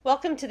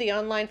Welcome to the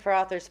Online for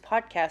Authors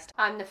podcast.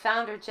 I'm the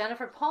founder,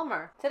 Jennifer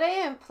Palmer.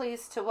 Today I'm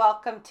pleased to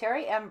welcome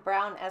Terry M.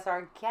 Brown as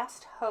our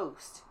guest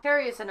host.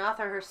 Terry is an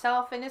author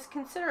herself and is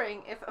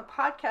considering if a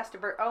podcast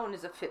of her own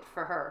is a fit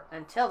for her.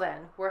 Until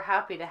then, we're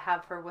happy to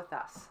have her with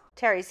us.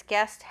 Terry's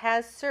guest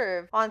has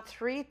served on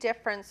 3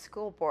 different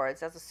school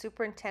boards as a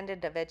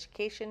superintendent of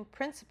education,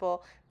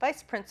 principal,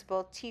 vice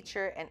principal,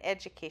 teacher, and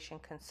education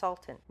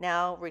consultant.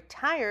 Now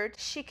retired,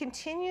 she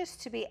continues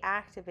to be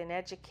active in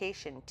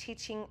education,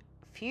 teaching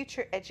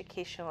future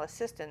educational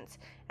assistants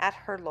at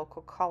her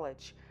local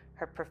college.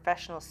 Her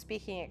professional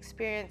speaking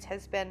experience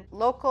has been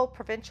local,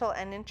 provincial,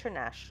 and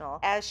international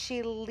as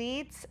she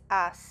leads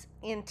us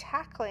in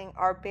tackling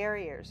our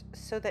barriers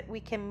so that we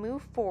can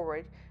move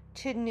forward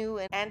to new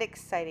and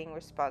exciting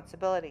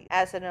responsibilities.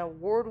 As an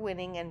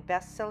award-winning and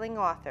best-selling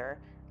author,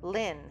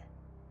 Lynn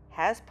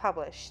has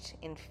published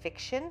in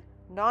fiction,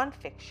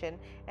 nonfiction,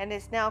 and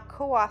is now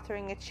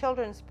co-authoring a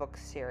children's book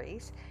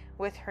series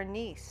with her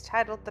niece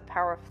titled The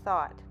Power of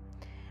Thought.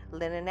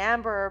 Lynn and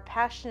Amber are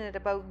passionate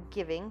about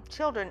giving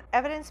children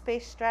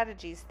evidence-based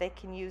strategies they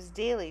can use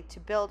daily to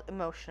build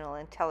emotional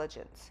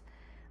intelligence.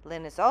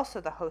 Lynn is also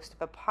the host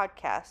of a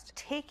podcast,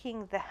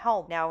 Taking the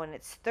Helm, now in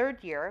its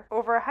 3rd year.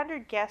 Over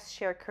 100 guests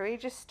share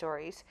courageous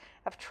stories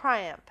of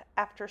triumph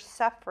after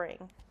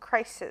suffering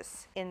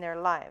crisis in their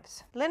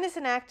lives. Lynn is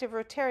an active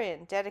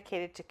Rotarian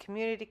dedicated to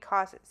community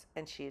causes,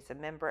 and she is a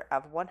member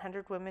of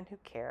 100 Women Who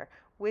Care,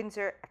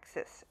 Windsor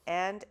Access,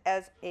 and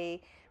as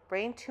a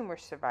brain tumor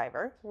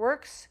survivor,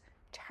 works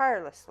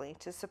tirelessly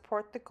to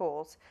support the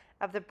goals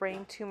of the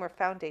Brain Tumor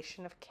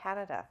Foundation of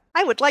Canada.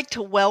 I would like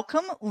to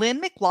welcome Lynn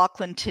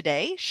McLaughlin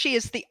today. She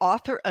is the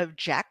author of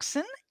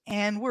Jackson,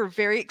 and we're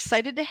very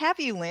excited to have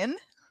you, Lynn.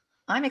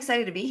 I'm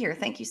excited to be here.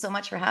 Thank you so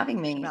much for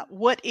having me.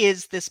 What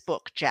is this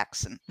book,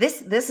 Jackson?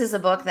 This is a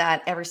book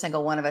that every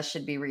single one of us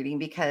should be reading,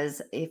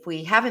 because if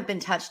we haven't been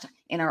touched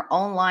in our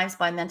own lives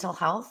by mental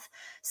health,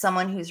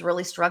 someone who's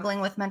really struggling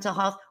with mental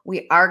health,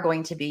 we are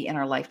going to be in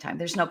our lifetime.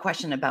 There's no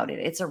question about it.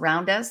 It's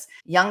around us.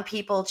 Young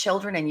people,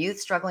 children, and youth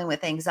struggling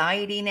with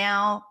anxiety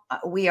now.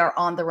 We are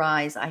on the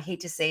rise. I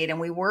hate to say it, and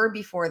we were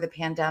before the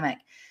pandemic.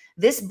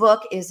 This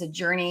book is a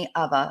journey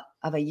of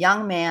a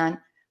young man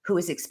who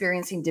is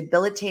experiencing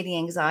debilitating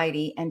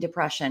anxiety and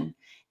depression,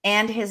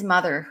 and his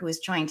mother who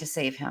is trying to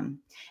save him.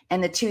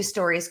 And the 2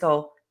 stories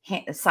go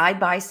side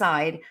by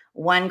side,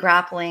 one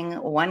grappling,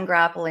 one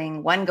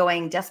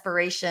going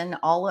desperation,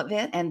 all of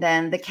it. And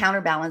then the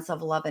counterbalance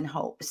of love and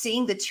hope.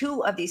 Seeing the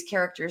 2 of these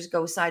characters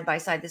go side by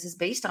side, this is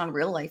based on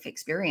real life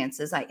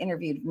experiences. I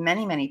interviewed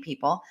many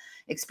people,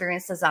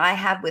 experiences I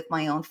had with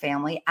my own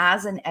family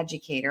as an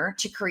educator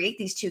to create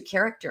these 2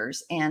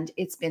 characters. And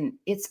it's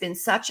been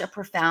such a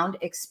profound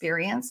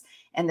experience.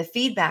 And the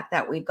feedback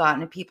that we've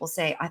gotten, people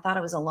say, I thought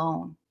I was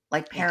alone,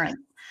 like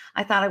parents.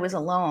 I thought I was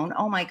alone.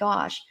 Oh my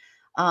gosh.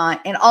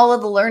 And all of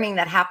the learning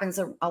that happens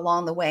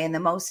along the way. And the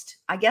most,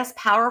 I guess,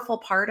 powerful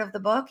part of the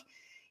book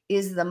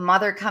is the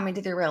mother coming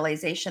to the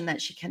realization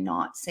that she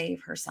cannot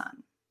save her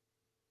son.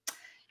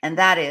 And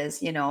that is,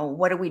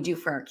 what do we do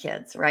for our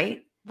kids,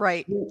 right?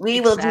 Right.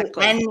 We will do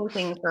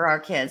anything for our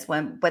kids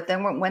but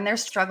then when they're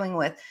struggling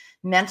with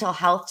mental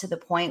health to the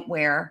point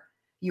where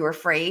you're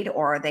afraid,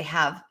 or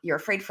you're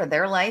afraid for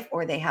their life,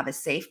 or they have a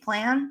safe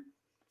plan,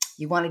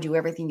 you want to do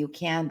everything you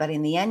can. But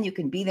in the end, you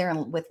can be there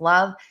with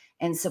love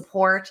and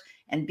support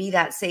and be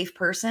that safe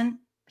person,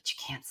 but you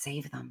can't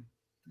save them.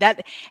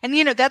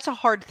 That's a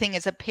hard thing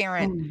as a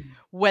parent,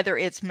 whether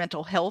it's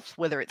mental health,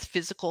 whether it's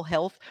physical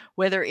health,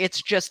 whether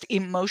it's just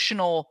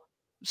emotional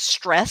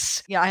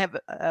stress. I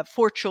have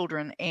 4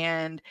 children,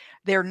 and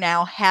they're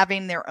now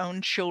having their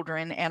own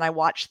children, and I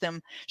watch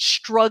them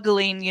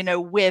struggling,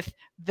 with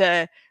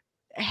the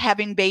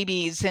having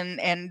babies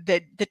and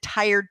the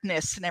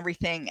tiredness and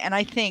everything. And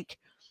I think,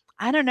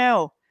 I don't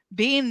know,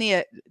 being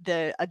the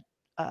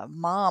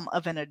mom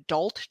of an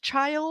adult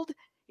child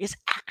is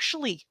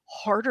actually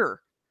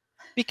harder,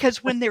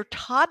 because when they're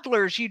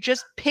toddlers, you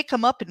just pick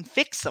them up and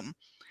fix them.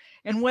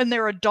 And when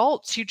they're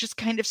adults, you just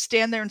kind of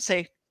stand there and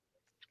say,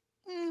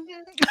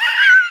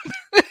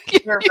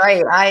 You're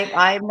right.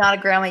 I'm not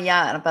a grandma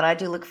yet, but I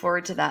do look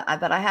forward to that.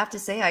 But I have to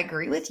say, I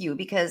agree with you,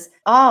 because,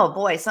 oh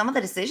boy, some of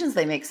the decisions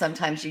they make,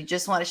 sometimes you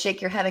just want to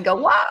shake your head and go,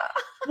 wow.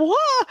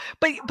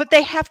 But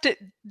they have to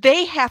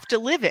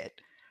live it.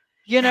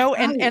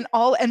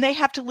 And they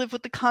have to live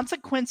with the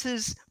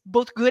consequences,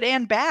 both good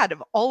and bad,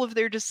 of all of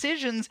their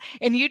decisions.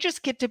 And you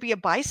just get to be a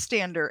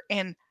bystander.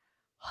 And,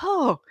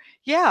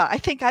 I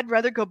think I'd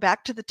rather go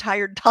back to the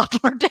tired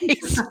toddler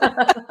days.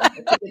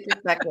 That's a good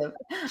perspective.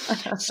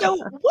 So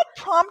what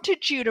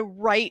prompted you to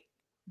write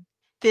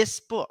this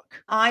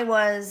book? I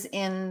was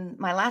in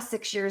my last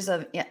 6 years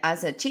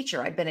as a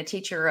teacher. I'd been a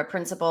teacher, a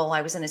principal.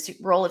 I was in a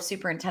role of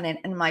superintendent,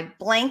 and my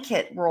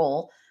blanket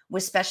role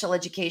was special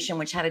education,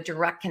 which had a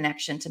direct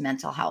connection to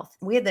mental health.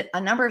 We had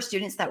a number of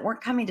students that weren't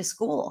coming to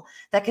school,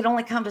 that could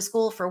only come to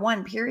school for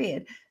one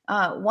period.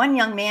 One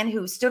young man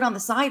who stood on the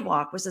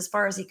sidewalk was as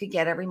far as he could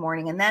get every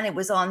morning. And then it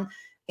was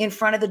in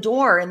front of the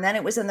door, and then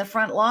it was in the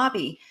front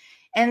lobby.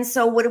 And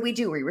so what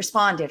did? We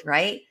responded,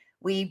 right?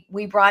 We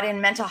brought in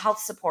mental health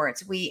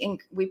supports. We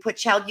put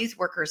child youth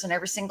workers in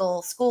every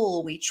single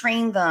school. We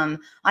trained them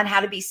on how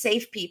to be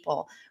safe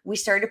people. We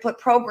started to put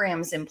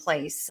programs in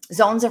place,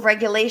 zones of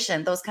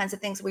regulation, those kinds of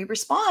things. We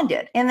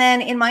responded. And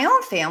then in my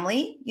own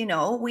family,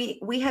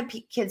 we had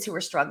kids who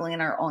were struggling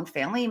in our own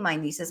family, my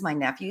nieces, my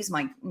nephews,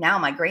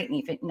 my great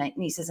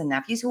nieces and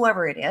nephews,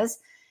 whoever it is.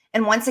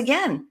 And once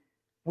again,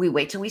 we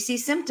wait till we see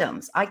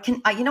symptoms.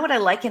 You know what I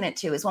liken it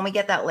to is when we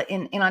get that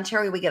in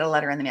Ontario, we get a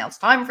letter in the mail. It's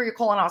time for your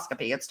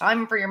colonoscopy. It's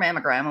time for your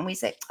mammogram. And we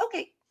say,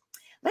 okay,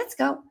 let's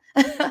go.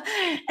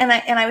 and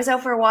I was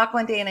out for a walk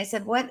one day and I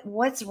said,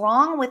 what's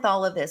wrong with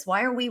all of this?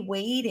 Why are we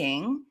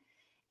waiting?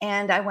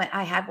 And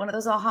I had one of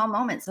those aha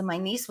moments. And my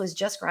niece was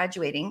just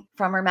graduating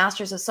from her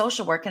master's of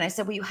social work. And I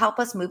said, will you help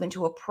us move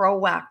into a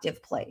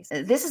proactive place?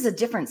 This is a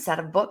different set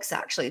of books,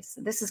 actually.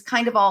 This is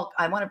kind of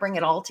I want to bring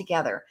it all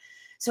together.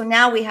 So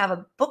now we have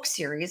a book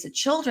series, a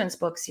children's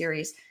book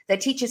series that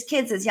teaches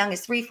kids as young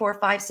as 3, 4,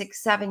 5,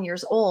 6, 7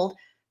 years old,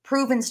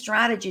 proven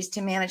strategies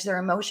to manage their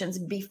emotions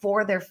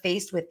before they're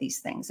faced with these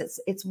things.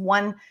 It's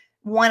one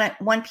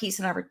piece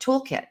in our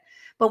toolkit.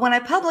 But when I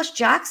published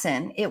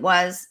Jackson, it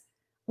was,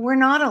 we're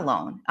not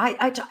alone.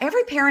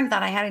 Every parent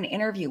that I had an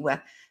interview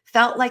with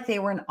felt like they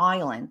were an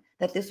island,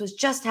 that this was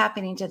just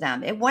happening to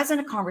them. It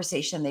wasn't a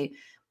conversation they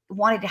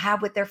wanted to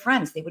have with their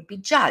friends. They would be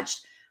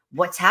judged.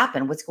 What's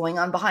happened, what's going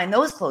on behind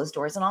those closed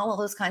doors and all of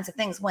those kinds of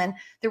things. When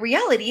the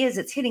reality is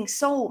it's hitting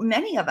so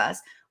many of us,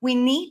 we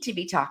need to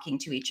be talking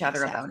to each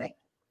other about it.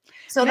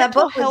 So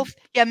mental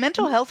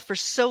health for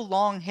so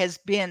long has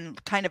been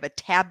kind of a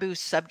taboo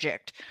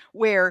subject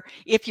where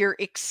if you're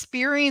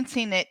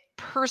experiencing it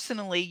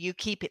personally, you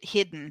keep it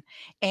hidden.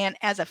 And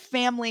as a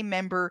family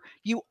member,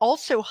 you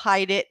also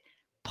hide it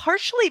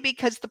partially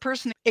because the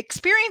person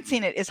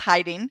experiencing it is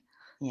hiding.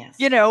 Yes.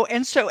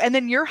 And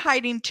then you're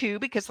hiding too,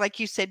 because like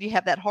you said, you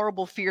have that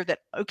horrible fear that,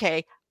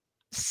 okay,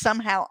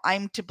 somehow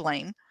I'm to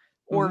blame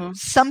or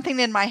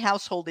something in my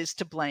household is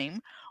to blame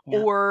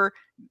or,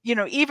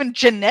 even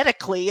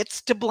genetically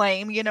it's to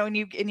blame, and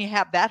you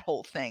have that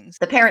whole thing.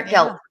 The parent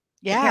guilt.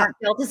 Yeah. The parent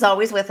guilt is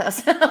always with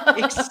us.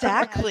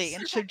 Exactly. Yes.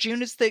 And so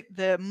June is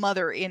the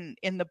mother in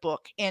the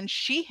book, and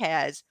she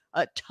has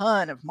a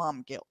ton of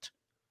mom guilt.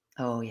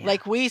 Oh, yeah.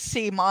 Like we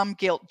see mom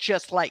guilt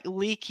just like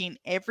leaking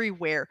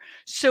everywhere.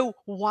 So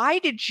why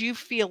did you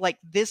feel like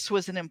this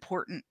was an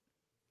important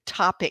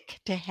topic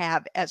to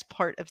have as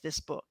part of this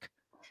book?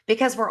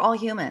 Because we're all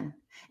human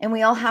and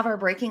we all have our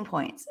breaking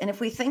points. And if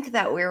we think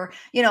that we're,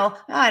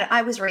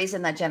 I was raised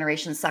in that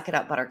generation, suck it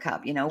up,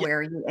 buttercup,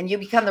 where you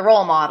become the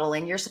role model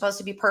and you're supposed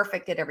to be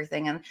perfect at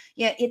everything. And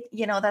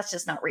that's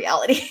just not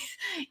reality.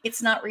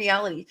 It's not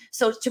reality.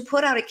 So to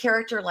put out a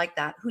character like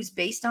that, who's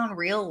based on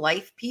real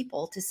life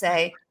people, to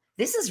say,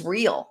 this is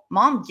real.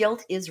 Mom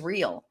guilt is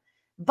real.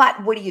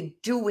 But what do you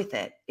do with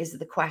it is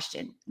the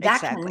question.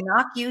 That can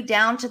knock you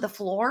down to the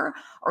floor,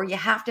 or you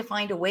have to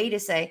find a way to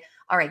say,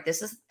 all right,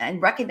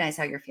 and recognize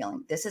how you're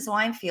feeling. This is how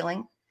I'm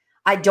feeling.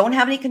 I don't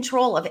have any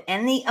control of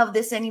any of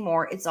this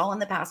anymore. It's all in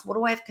the past. What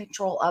do I have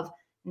control of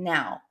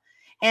now?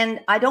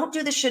 And I don't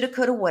do the shoulda,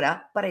 coulda,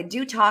 woulda, but I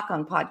do talk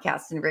on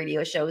podcasts and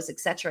radio shows, et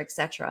cetera,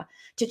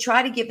 to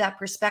try to give that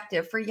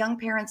perspective for young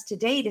parents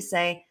today to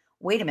say,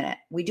 wait a minute,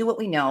 we do what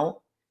we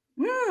know.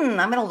 I'm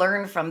going to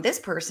learn from this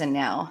person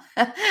now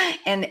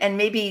and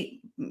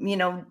maybe,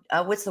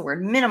 what's the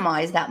word?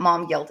 Minimize that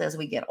mom guilt as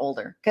we get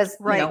older. Because,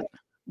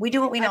 we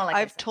do what we know.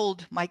 I've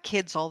told my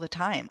kids all the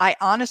time. I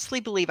honestly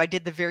believe I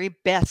did the very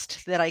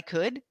best that I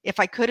could. If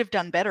I could have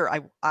done better,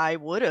 I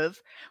would have.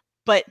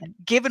 But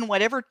given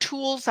whatever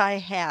tools I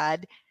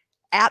had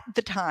at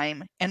the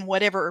time and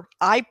whatever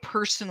I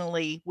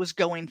personally was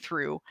going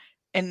through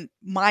and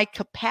my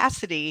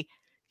capacity,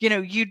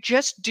 you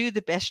just do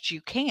the best you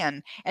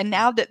can. And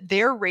now that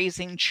they're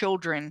raising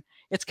children,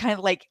 it's kind of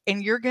like,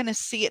 and you're going to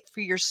see it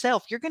for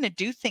yourself. You're going to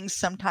do things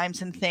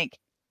sometimes and think,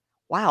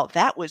 wow,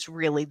 that was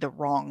really the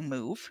wrong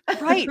move.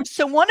 Right.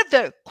 So one of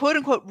the quote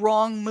unquote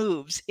wrong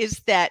moves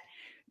is that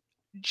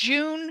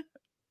June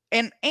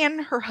and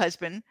her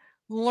husband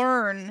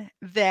learn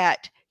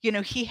that,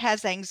 he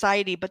has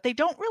anxiety, but they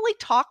don't really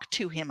talk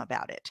to him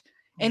about it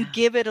and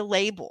give it a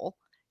label.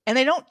 And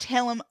they don't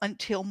tell him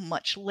until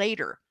much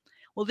later.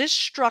 Well, this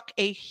struck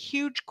a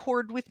huge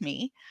chord with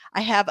me. I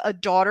have a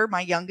daughter,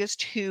 my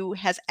youngest, who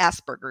has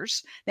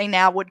Asperger's. They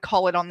now would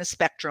call it on the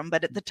spectrum,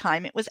 but at the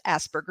time it was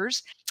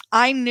Asperger's.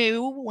 I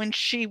knew when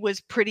she was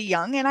pretty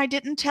young, and I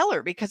didn't tell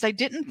her because I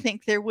didn't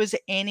think there was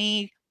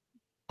any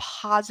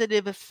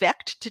positive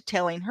effect to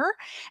telling her.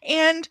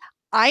 And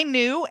I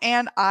knew,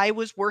 and I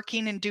was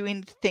working and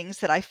doing things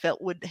that I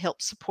felt would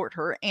help support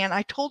her. And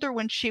I told her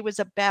when she was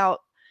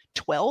about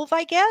 12,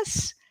 I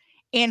guess,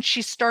 and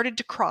she started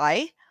to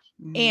cry.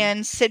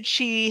 And said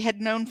she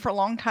had known for a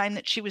long time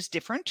that she was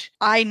different.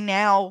 I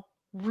now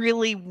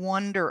really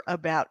wonder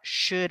about,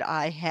 should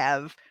I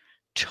have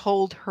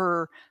told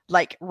her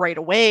like right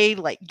away,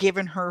 like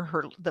given her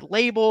the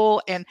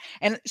label? And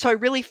so I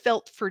really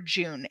felt for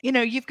June.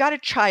 You've got a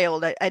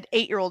child, an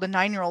 8-year-old, a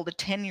 9-year-old, a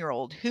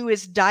 10-year-old who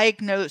is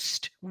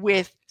diagnosed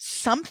with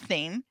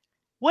something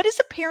What as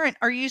a parent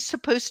are you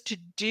supposed to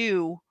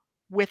do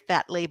with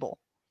that label?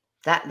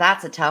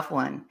 That's a tough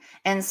one.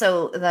 And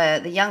so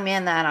the young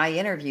man that I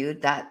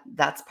interviewed,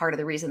 that's part of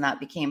the reason that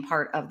became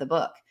part of the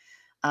book,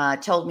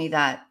 told me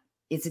that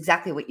it's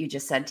exactly what you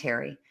just said,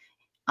 Terry.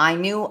 I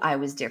knew I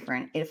was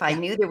different. If I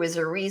knew there was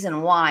a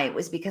reason why, it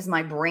was because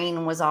my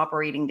brain was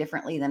operating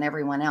differently than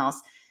everyone else,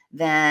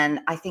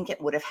 then I think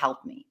it would have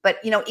helped me. But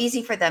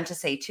easy for them to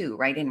say too,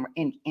 right?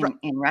 In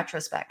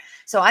retrospect.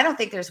 So I don't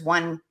think there's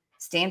one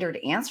standard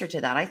answer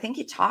to that. I think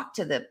you talk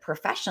to the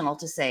professional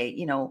to say,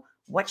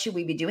 what should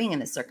we be doing in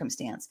this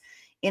circumstance?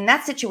 In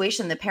that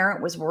situation, the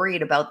parent was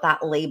worried about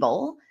that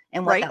label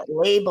and what that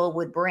label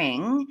would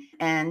bring,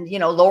 and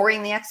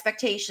lowering the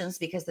expectations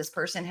because this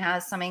person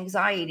has some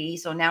anxiety.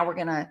 So now we're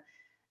gonna,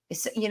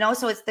 so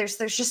there's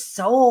just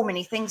so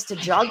many things to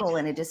juggle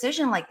in a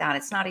decision like that.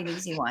 It's not an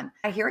easy one.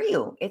 I hear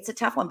you. It's a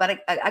tough one, but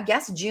I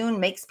guess June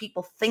makes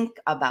people think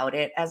about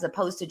it as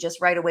opposed to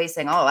just right away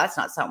saying, oh, that's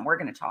not something we're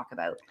going to talk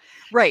about.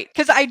 Right.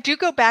 Because I do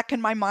go back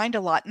in my mind a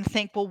lot and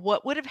think, well,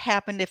 what would have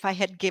happened if I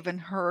had given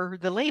her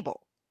the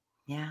label?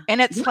 Yeah.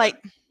 And it's like,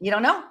 you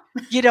don't know.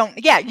 You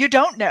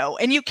don't know,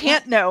 and you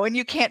can't know, and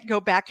you can't go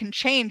back and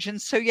change.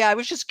 And so, I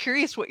was just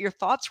curious what your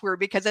thoughts were,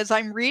 because as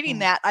I'm reading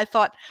that, I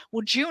thought,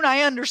 well, June,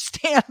 I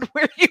understand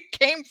where you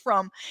came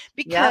from,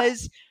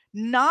 because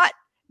not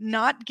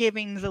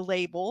giving the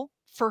label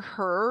for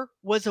her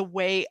was a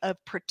way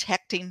of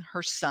protecting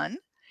her son.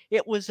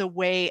 It was a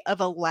way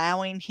of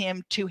allowing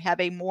him to have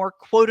a more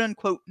quote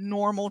unquote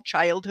normal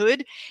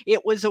childhood.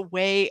 It was a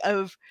way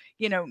of,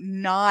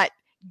 not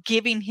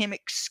giving him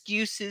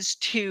excuses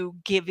to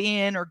give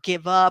in or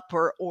give up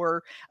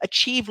or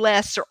achieve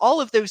less or all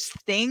of those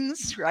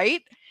things,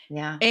 right?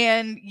 Yeah.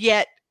 And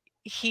yet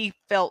he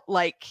felt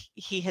like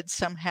he had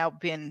somehow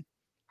been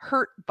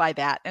hurt by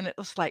that. And it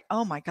was like,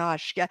 oh my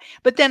gosh. Yeah.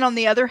 But then on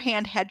the other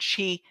hand, had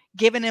she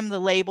given him the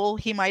label,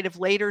 he might have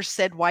later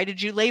said, why did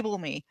you label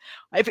me?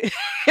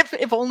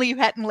 If only you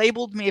hadn't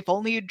labeled me, if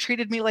only you'd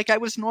treated me like I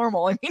was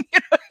normal. I mean,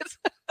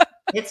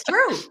 it's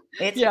true.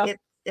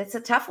 It's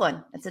a tough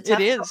one. It's a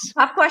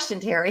tough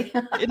question, Terry.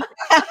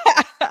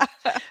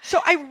 So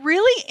I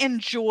really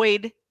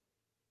enjoyed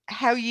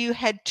how you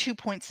had two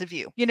points of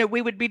view.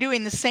 We would be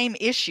doing the same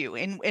issue,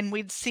 and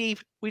we'd see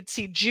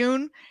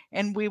June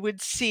and we would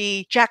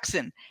see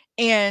Jackson.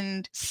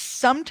 And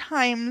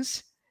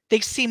sometimes they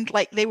seemed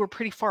like they were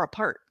pretty far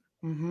apart.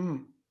 Mm-hmm.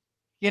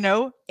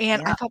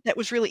 And I thought that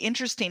was really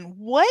interesting.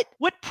 What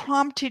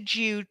prompted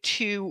you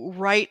to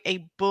write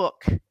a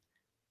book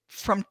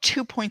from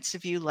two points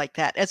of view like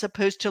that, as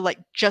opposed to like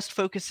just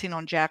focusing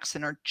on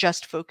Jackson or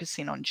just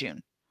focusing on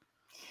June?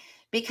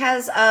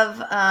 Because of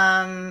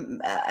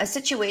a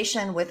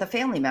situation with a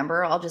family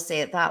member, I'll just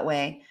say it that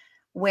way,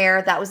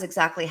 where that was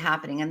exactly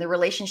happening. And the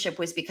relationship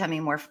was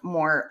becoming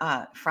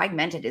more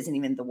fragmented, isn't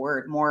even the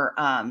word, more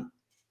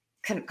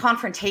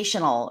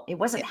confrontational. It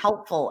wasn't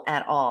helpful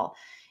at all.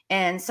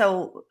 And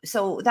so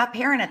that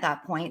parent at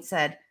that point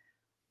said,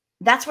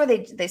 that's where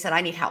they said,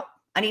 I need help.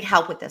 I need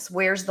help with this.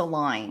 Where's the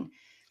line?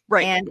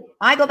 Right. And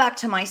I go back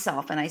to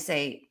myself and I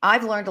say,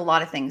 I've learned a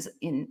lot of things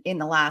in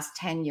the last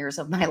 10 years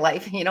of my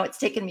life. It's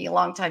taken me a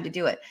long time to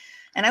do it.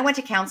 And I went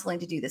to counseling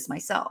to do this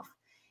myself.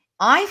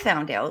 I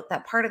found out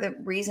that part of the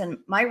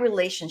reason my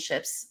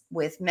relationships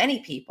with many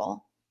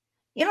people,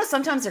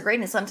 sometimes they're great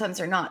and sometimes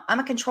they're not.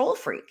 I'm a control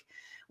freak.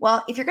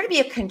 Well, if you're going to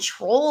be a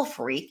control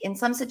freak, in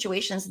some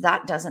situations,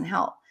 that doesn't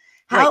help.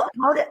 How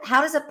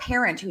does a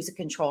parent who's a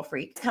control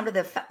freak come to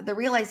the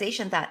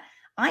realization that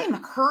I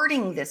am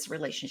hurting this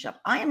relationship?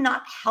 I am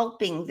not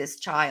helping this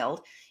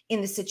child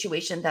in the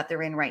situation that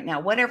they're in right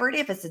now, whatever it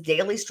is, if it's a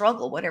daily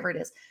struggle, whatever it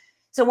is.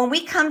 So when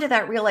we come to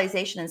that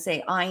realization and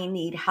say, I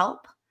need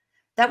help,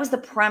 that was the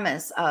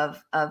premise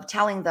of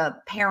telling the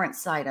parent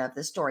side of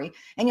the story.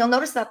 And you'll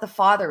notice that the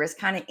father is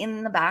kind of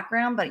in the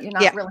background, but you're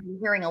not really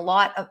hearing a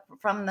lot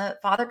from the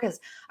father, because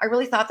I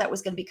really thought that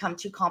was going to become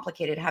too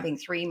complicated, having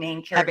three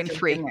main characters. Having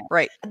three,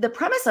 right. The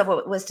premise of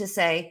it was to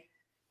say,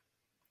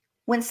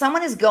 when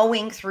someone is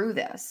going through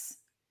this,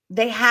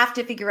 they have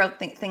to figure out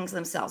things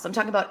themselves. I'm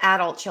talking about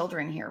adult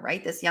children here,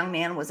 right? This young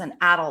man was an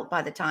adult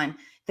by the time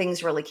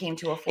things really came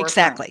to a forefront.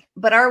 Exactly.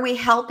 But are we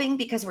helping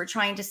because we're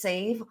trying to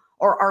save,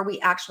 or are we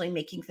actually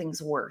making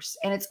things worse?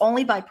 And it's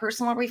only by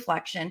personal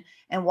reflection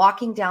and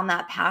walking down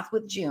that path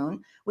with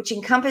June, which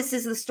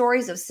encompasses the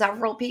stories of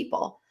several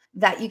people,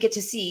 that you get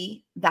to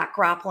see that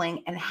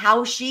grappling and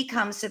how she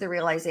comes to the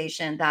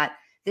realization that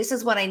this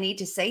is what I need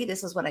to say.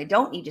 This is what I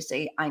don't need to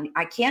say.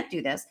 I can't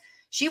do this.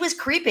 She was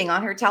creeping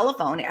on her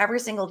telephone every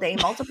single day,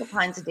 multiple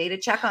times a day, to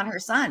check on her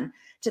son,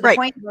 to the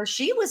point where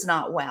she was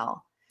not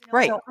well.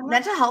 Right. So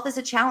mental health is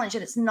a challenge,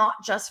 and it's not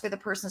just for the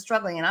person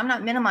struggling. And I'm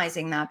not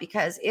minimizing that,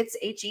 because it's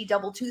HE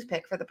double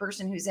toothpick for the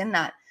person who's in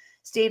that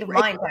state of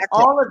mind. But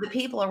all of the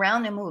people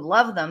around him who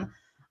love them,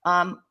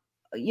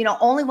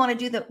 only want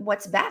to do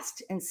what's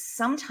best. And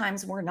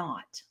sometimes we're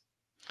not.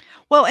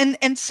 Well,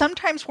 and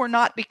sometimes we're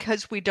not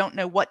because we don't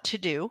know what to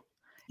do.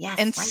 Yes,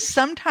 and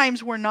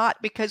sometimes we're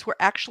not because we're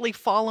actually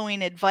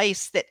following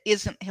advice that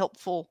isn't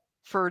helpful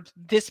for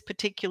this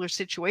particular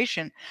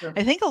situation. Sure.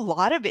 I think a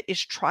lot of it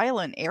is trial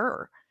and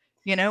error.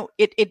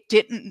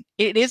 It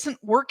isn't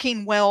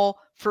working well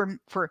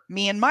for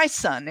me and my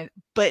son,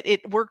 but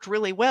it worked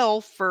really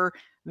well for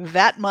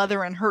that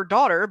mother and her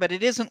daughter, but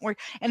it isn't work.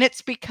 And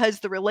it's because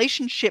the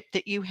relationship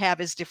that you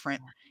have is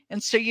different.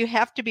 And so you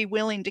have to be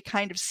willing to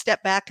kind of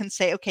step back and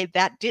say, okay,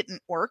 that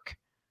didn't work.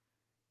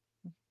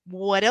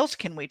 What else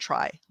can we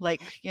try?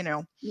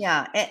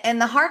 Yeah.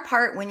 And the hard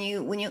part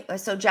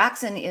so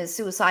Jackson is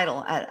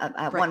suicidal at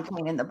Right. one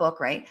point in the book,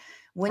 right?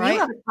 When Right. you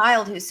have a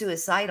child who's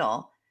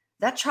suicidal,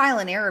 that trial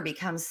and error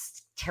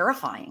becomes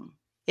terrifying.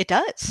 It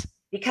does.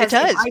 Because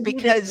if I do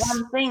this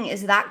one thing,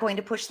 is that going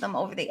to push them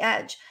over the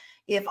edge?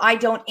 If I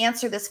don't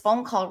answer this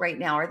phone call right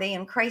now, are they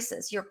in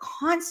crisis? You're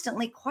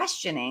constantly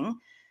questioning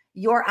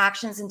your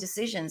actions and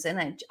decisions.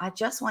 And I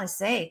just want to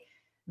say,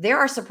 there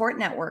are support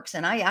networks,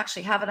 and I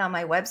actually have it on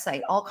my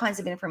website, all kinds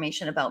of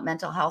information about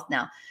mental health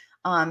now.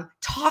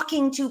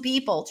 Talking to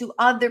people, to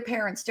other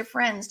parents, to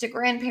friends, to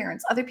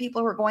grandparents, other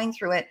people who are going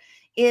through it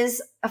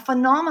is a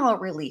phenomenal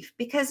relief,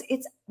 because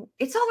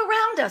it's all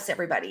around us,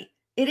 everybody.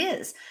 It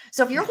is.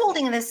 So if you're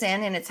holding this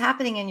in and it's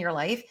happening in your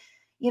life,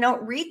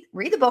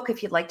 read the book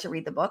if you'd like to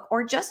read the book,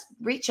 or just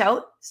reach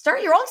out,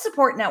 start your own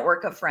support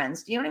network of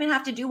friends. You don't even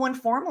have to do one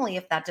formally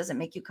if that doesn't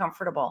make you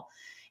comfortable.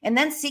 And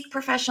then seek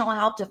professional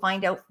help to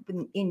find out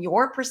in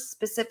your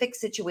specific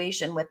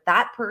situation with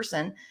that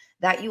person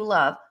that you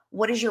love,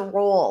 what is your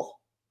role?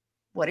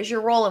 What is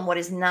your role and what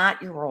is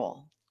not your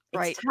role?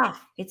 It's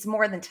tough. It's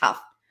more than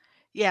tough.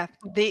 Yeah.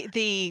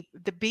 The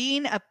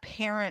being a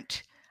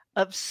parent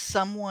of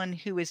someone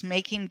who is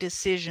making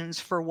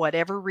decisions for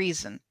whatever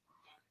reason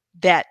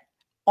that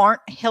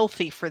aren't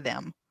healthy for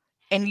them.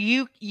 And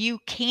you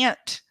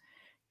can't,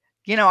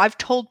 I've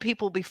told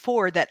people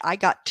before that I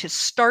got to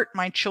start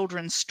my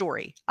children's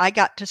story. I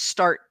got to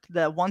start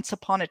the once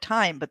upon a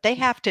time, but they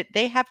have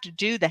to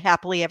do the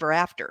happily ever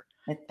after.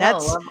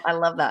 I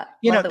love that.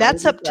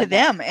 That's up to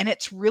them. And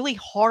it's really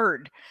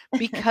hard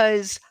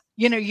because,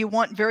 you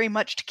want very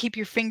much to keep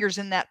your fingers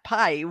in that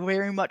pie. You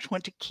very much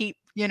want to keep,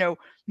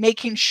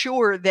 making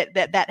sure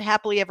that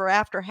happily ever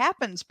after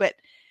happens. But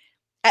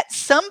at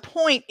some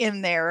point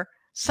in there,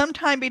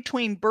 sometime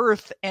between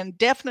birth and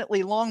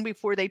definitely long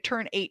before they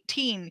turn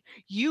 18,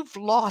 you've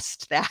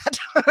lost that.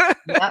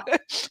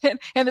 Yep.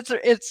 and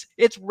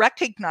it's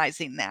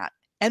recognizing that.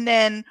 And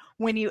then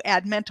when you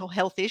add mental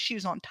health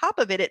issues on top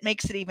of it, it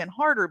makes it even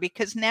harder,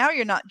 because now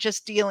you're not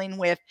just dealing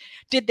with,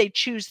 did they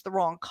choose the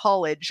wrong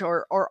college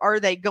or are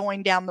they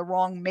going down the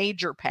wrong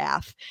major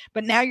path?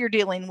 But now you're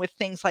dealing with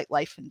things like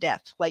life and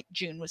death, like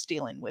June was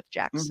dealing with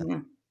Jackson.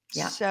 Mm-hmm.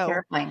 Yeah, so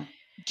terrifying.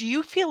 Do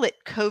you feel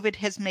that COVID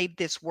has made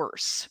this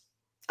worse?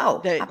 Oh,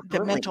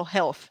 the mental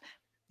health.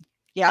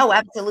 Yeah. Oh,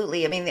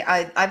 absolutely. I mean,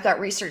 I've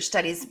got research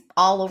studies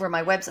all over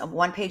my website,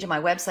 one page of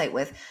my website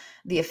with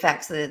the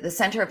effects. The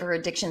Center for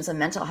Addictions and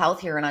Mental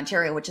Health here in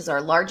Ontario, which is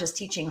our largest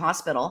teaching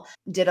hospital,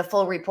 did a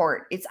full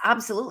report. It's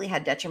absolutely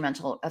had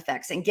detrimental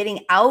effects and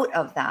getting out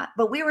of that.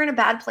 But we were in a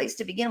bad place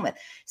to begin with.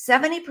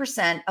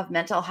 70% of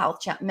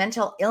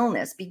mental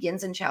illness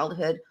begins in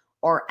childhood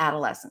or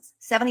adolescence.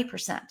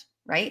 70%,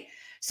 right?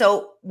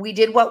 So we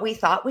did what we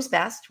thought was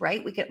best,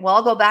 right?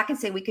 I'll go back and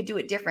say we could do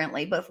it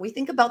differently. But if we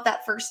think about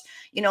that first,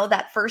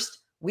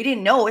 we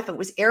didn't know if it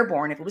was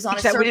airborne, if it was on a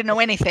surface. We didn't know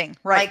anything,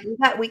 right?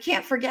 Like we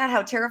can't forget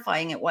how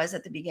terrifying it was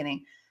at the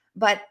beginning.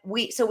 But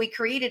we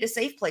created a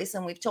safe place,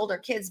 and we've told our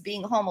kids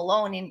being home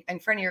alone in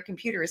front of your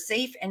computer is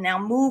safe. And now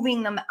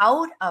moving them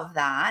out of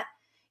that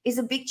is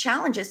a big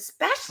challenge,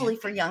 especially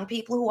for young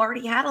people who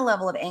already had a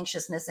level of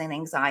anxiousness and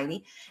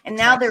anxiety. And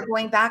now they're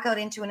going back out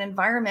into an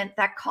environment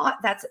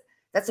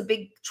that's a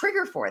big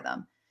trigger for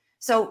them.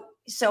 So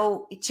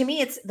to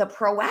me, it's the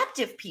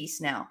proactive piece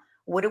now.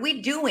 What are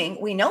we doing?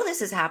 We know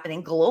this is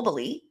happening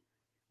globally.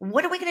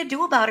 What are we going to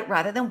do about it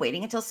rather than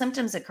waiting until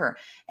symptoms occur?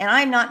 And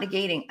I'm not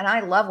negating, and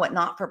I love what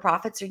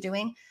not-for-profits are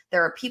doing.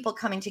 There are people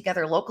coming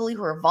together locally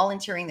who are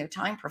volunteering their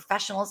time,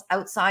 professionals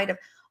outside of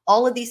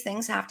all of these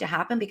things have to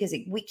happen, because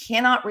we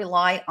cannot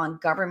rely on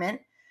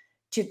government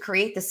to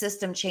create the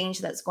system change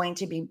that's going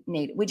to be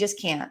needed. We just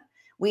can't.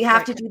 We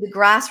have to do the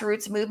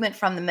grassroots movement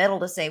from the middle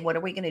to say, what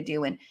are we going to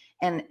do?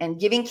 And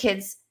giving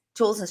kids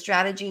tools and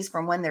strategies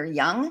from when they're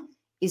young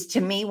is,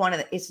 to me,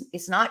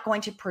 it's not going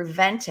to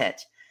prevent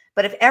it.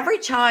 But if every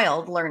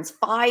child learns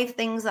 5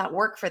 things that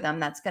work for them,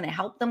 that's going to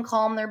help them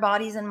calm their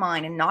bodies and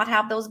mind and not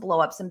have those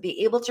blowups and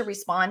be able to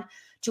respond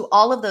to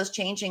all of those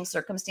changing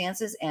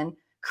circumstances and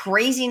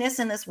craziness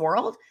in this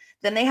world,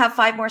 then they have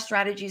 5 more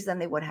strategies than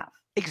they would have.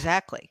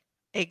 Exactly.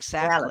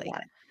 Exactly.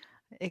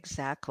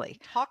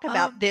 Talk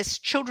about this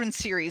children's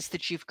series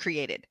that you've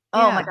created.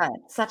 Oh my God,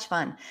 such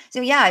fun.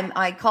 So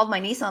I called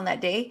my niece on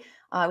that day.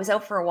 I was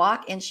out for a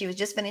walk and she was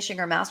just finishing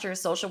her Master of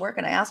Social Work,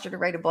 and I asked her to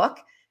write a book.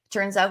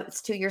 Turns out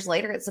it's 2 years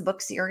later. It's a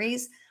book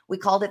series. We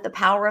called it The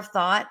Power of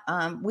Thought.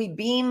 We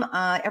beam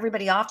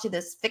everybody off to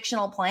this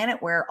fictional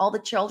planet where all the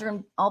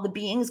children, all the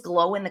beings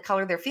glow in the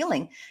color they're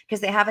feeling, because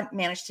they haven't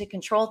managed to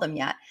control them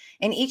yet.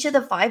 And each of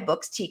the 5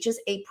 books teaches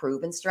a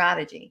proven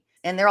strategy.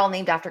 And they're all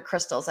named after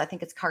crystals. I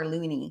think it's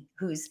Carluni,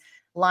 who's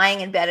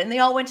lying in bed, and they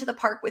all went to the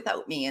park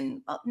without me.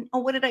 And oh,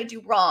 what did I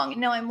do wrong?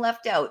 No, I'm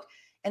left out.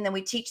 And then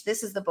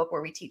this is the book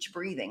where we teach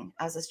breathing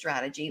as a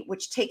strategy,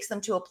 which takes them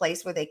to a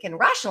place where they can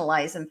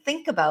rationalize and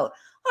think about,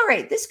 all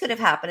right, this could have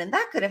happened and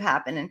that could have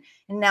happened. And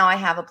now I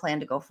have a plan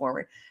to go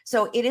forward.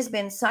 So it has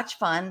been such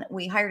fun.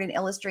 We hired an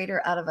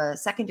illustrator out of a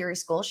secondary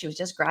school. She was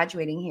just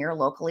graduating here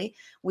locally.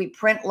 We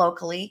print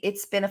locally.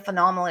 It's been a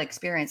phenomenal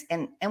experience.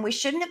 And we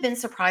shouldn't have been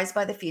surprised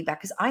by the feedback,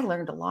 because I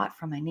learned a lot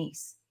from my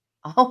niece.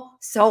 Oh,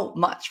 so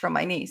much from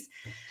my niece.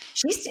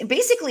 She's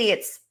basically,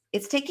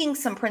 it's taking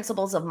some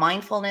principles of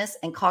mindfulness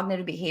and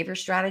cognitive behavior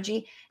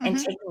strategy and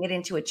taking it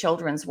into a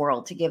children's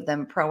world to give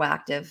them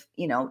proactive,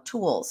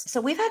 tools.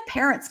 So we've had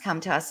parents come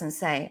to us and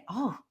say,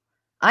 oh,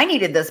 I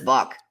needed this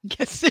book.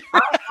 Yes.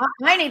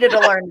 I needed to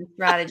learn this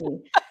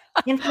strategy.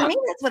 And for me,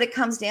 that's what it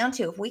comes down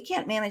to. If we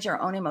can't manage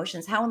our own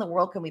emotions, how in the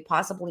world can we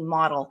possibly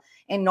model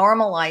and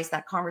normalize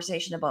that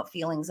conversation about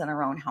feelings in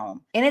our own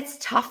home? And it's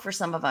tough for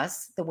some of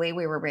us, the way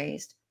we were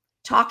raised.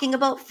 Talking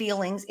about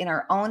feelings in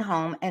our own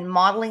home and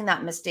modeling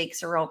that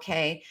mistakes are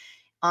okay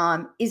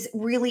is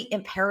really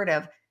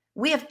imperative.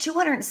 We have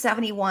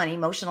 271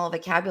 emotional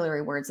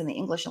vocabulary words in the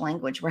English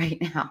language right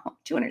now,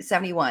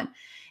 271.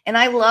 And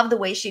I love the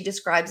way she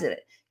describes it.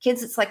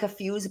 Kids, it's like a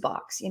fuse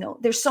box.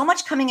 There's so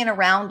much coming in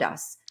around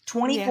us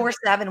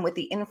 24/7 with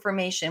the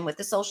information, with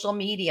the social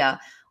media,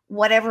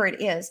 whatever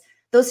it is.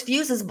 Those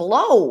fuses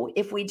blow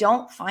if we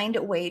don't find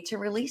a way to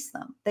release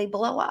them. They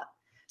blow up.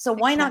 So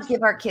why not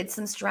give our kids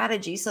some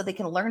strategies so they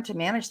can learn to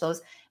manage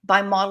those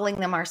by modeling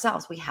them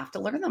ourselves? We have to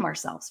learn them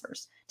ourselves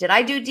first. Did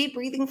I do deep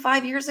breathing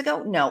 5 years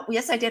ago? No.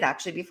 Yes, I did,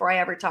 actually, before I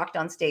ever talked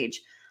on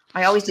stage.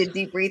 I always did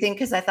deep breathing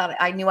because I thought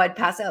I knew I'd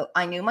pass out.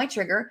 I knew my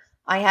trigger.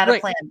 I had a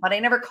plan, but I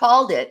never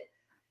called it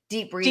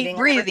deep breathing. Deep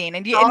breathing.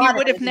 And you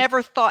would have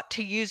never thought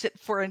to use it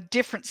for a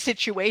different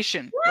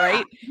situation,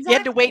 right? Exactly. You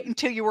had to wait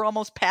until you were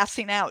almost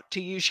passing out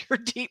to use your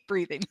deep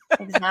breathing.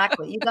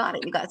 Exactly. You got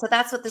it. So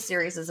that's what the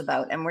series is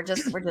about. And we're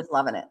just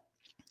loving it.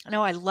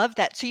 No, I love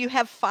that. So you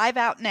have 5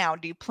 out now.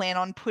 Do you plan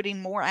on putting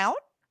more out?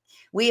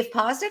 We have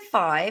paused at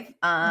 5.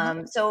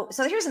 So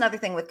here's another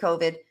thing with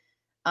COVID.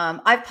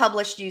 I've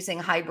published using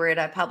hybrid.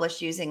 I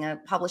published using a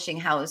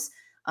publishing house.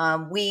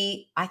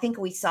 I think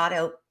we sought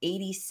out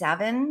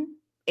 87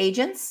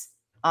 agents.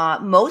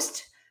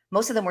 Most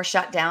of them were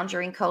shut down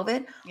during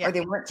COVID, or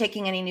they weren't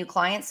taking any new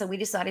clients. So we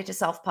decided to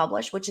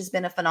self-publish, which has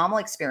been a phenomenal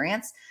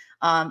experience.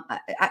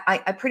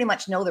 I pretty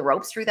much know the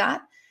ropes through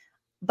that.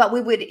 But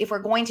we would, if we're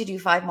going to do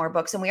 5 more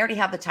books, and we already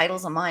have the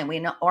titles in mind,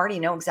 we already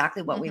know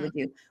exactly what we would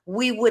do.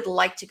 We would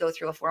like to go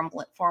through a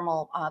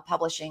formal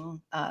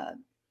publishing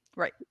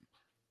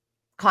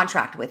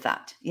contract with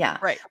that. Yeah.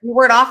 Right. We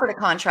weren't offered a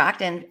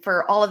contract. And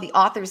for all of the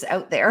authors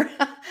out there,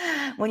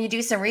 when you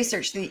do some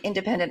research, the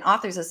Independent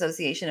Authors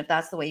Association, if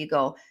that's the way you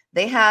go,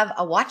 they have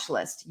a watch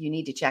list. You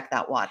need to check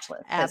that watch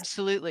list.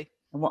 Absolutely.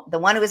 The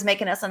one who was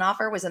making us an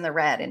offer was in the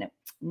red, and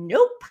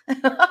nope.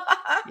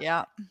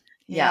 Yeah.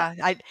 Yeah.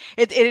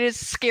 It is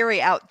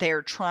scary out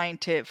there trying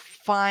to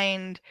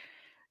find,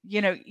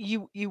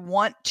 you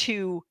want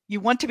to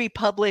be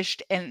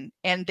published, and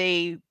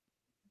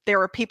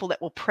there are people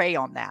that will prey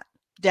on that.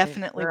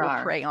 Definitely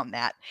will prey on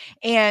that.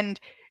 And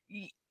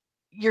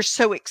you're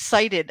so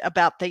excited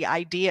about the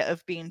idea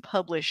of being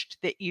published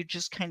that you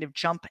just kind of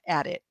jump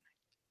at it.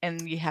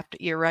 And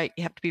you're right.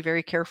 You have to be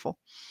very careful.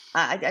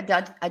 I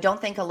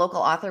don't think a local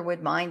author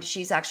would mind.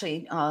 She's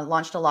actually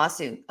launched a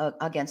lawsuit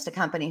against a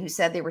company who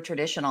said they were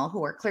traditional,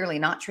 who are clearly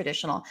not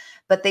traditional,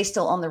 but they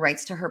still own the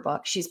rights to her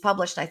book. She's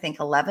published, I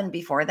think, 11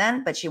 before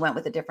then, but she went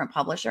with a different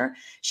publisher.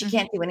 She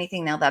can't do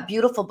anything now. That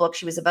beautiful book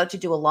she was about to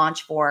do a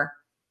launch for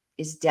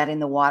is dead in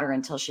the water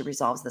until she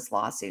resolves this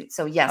lawsuit.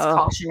 So yes,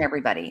 caution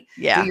everybody.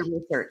 Do your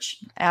research.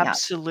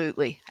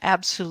 Absolutely.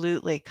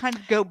 Absolutely. Kind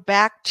of go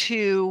back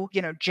to,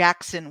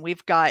 Jackson.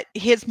 We've got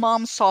his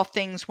mom saw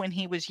things when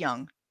he was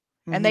young,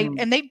 and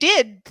they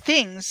did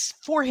things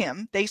for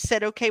him. They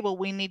said, okay, well,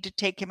 we need to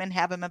take him and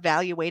have him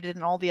evaluated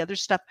and all the other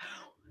stuff.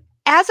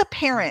 As a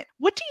parent,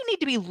 what do you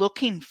need to be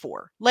looking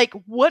for? Like,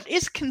 what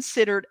is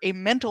considered a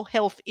mental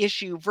health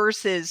issue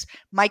versus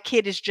my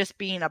kid is just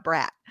being a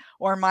brat,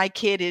 or my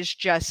kid is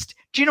just,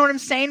 do you know what I'm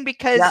saying?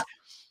 Because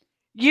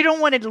you don't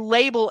want to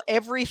label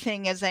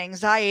everything as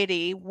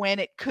anxiety when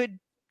it could,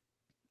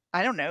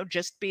 I don't know,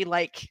 just be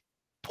like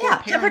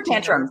temper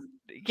tantrum.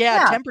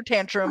 Temper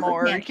tantrum,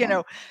 or,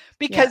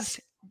 because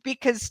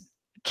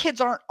kids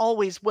aren't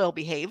always well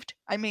behaved.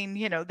 I mean,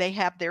 they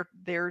have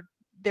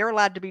they're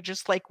allowed to be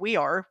just like we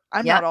are.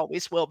 I'm not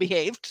always well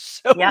behaved.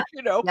 So,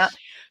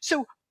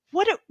 so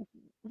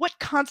what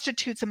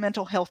constitutes a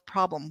mental health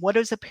problem? What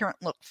does a parent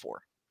look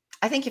for?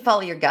 I think you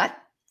follow your gut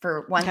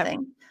for one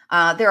thing.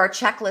 There are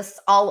checklists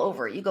all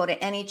over. You go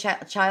to any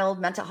child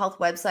mental health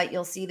website,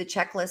 you'll see the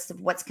checklist of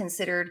what's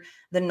considered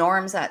the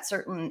norms at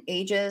certain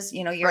ages.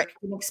 You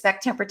can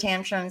expect temper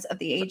tantrums at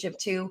the age of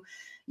 2.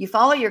 You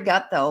follow your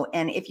gut, though,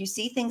 and if you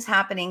see things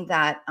happening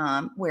that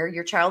where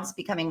your child's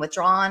becoming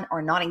withdrawn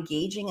or not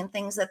engaging in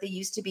things that they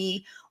used to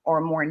be, or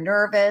more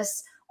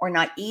nervous, or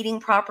not eating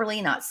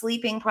properly, not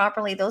sleeping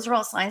properly. Those are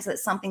all signs that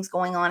something's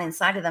going on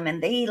inside of them,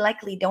 and they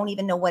likely don't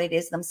even know what it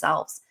is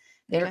themselves.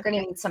 They're going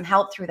to need some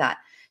help through that.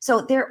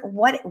 So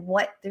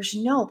there's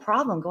no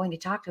problem going to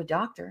talk to a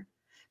doctor,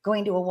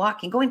 going to a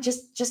walk-in, going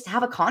just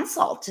have a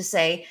consult to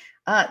say,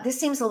 this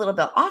seems a little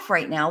bit off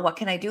right now. What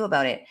can I do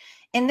about it?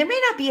 And there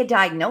may not be a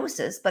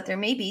diagnosis, but there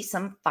may be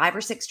some 5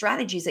 or 6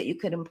 strategies that you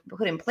could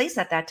put in place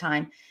at that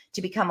time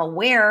to become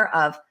aware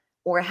of,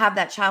 or have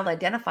that child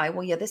identify,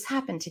 well, yeah, this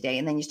happened today.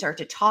 And then you start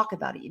to talk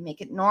about it. You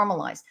make it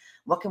normalized.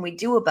 What can we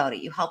do about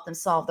it? You help them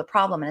solve the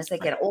problem. And as they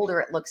get older,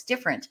 it looks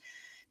different.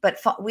 But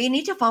we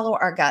need to follow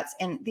our guts.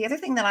 And the other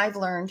thing that I've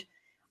learned,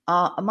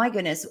 my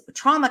goodness,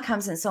 trauma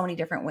comes in so many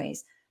different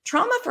ways.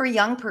 Trauma for a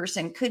young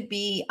person could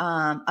be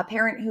a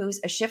parent who's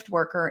a shift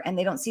worker and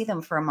they don't see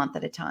them for a month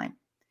at a time.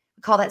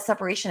 We call that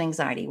separation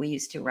anxiety. We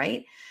used to,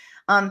 right?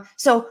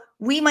 So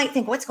we might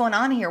think, what's going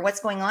on here? What's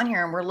going on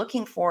here? And we're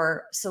looking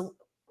for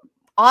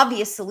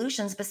obvious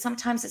solutions, but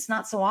sometimes it's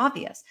not so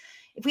obvious.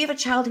 If we have a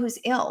child who's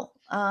ill,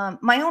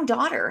 my own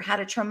daughter had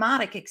a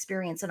traumatic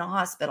experience in a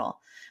hospital,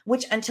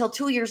 which until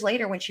 2 years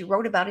later, when she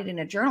wrote about it in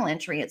a journal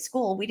entry at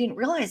school, we didn't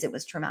realize it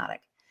was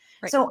traumatic.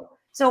 Right.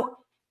 So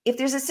if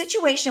there's a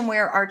situation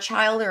where our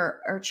child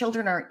or our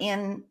children are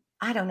in,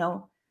 I don't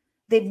know,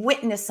 they've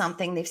witnessed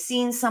something, they've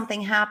seen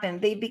something happen,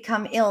 they've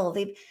become ill,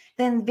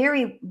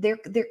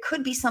 there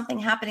could be something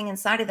happening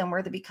inside of them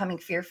where they're becoming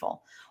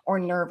fearful or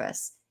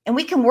nervous. And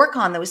we can work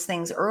on those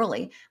things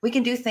early. We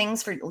can do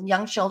things for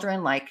young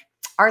children like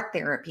art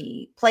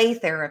therapy, play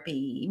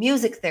therapy,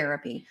 music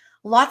therapy,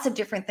 lots of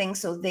different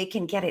things so they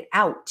can get it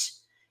out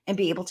and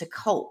be able to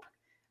cope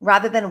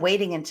rather than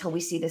waiting until we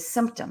see the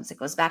symptoms. It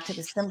goes back to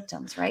the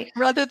symptoms, right?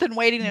 Rather than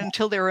waiting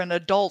until they're an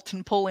adult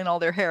and pulling all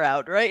their hair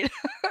out, right?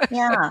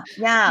 Yeah.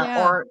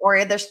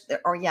 Or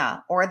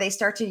they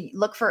start to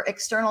look for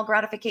external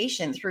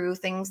gratification through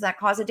things that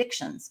cause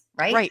addictions,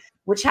 right? Right.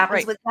 Which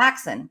happens with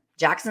Jackson.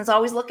 Jackson's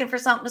always looking for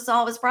something to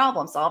solve his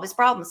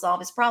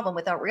problem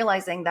without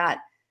realizing that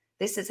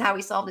this is how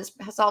he solves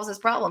his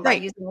problem by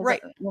using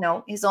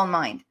his own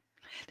mind.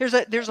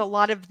 There's a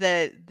lot of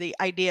the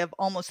idea of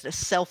almost a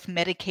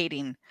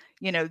self-medicating.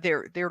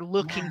 They're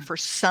looking for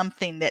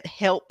something that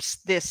helps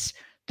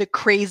the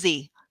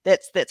crazy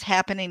that's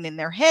happening in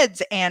their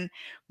heads, and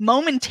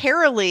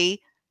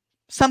momentarily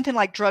something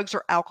like drugs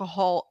or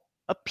alcohol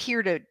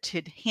appear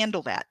to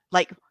handle that.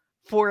 Like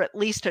for at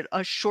least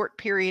a short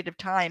period of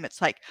time,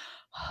 it's like,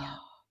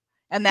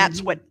 and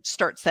that's what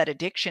starts that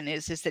addiction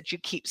is that you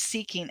keep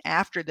seeking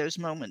after those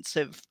moments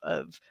of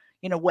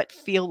what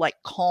feel like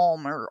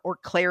calm or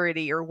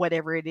clarity or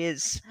whatever it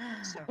is.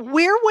 So,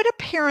 where would a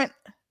parent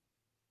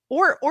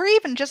or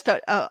even just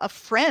a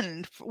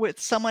friend with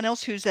someone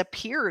else who's a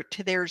peer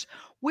to theirs,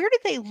 where do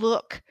they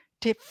look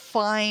to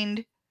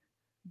find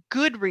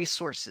good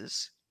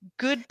resources,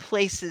 good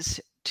places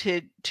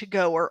to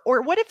go?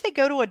 Or what if they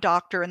go to a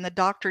doctor and the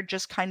doctor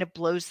just kind of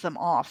blows them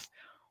off?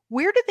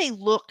 Where do they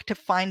look to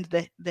find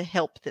the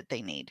help that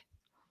they need?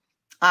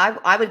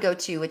 I would go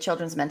to a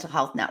children's mental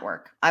health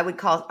network. I would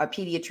call a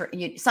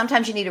pediatrician.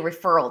 Sometimes you need a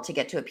referral to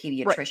get to a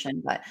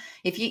pediatrician, but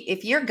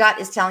if your gut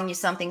is telling you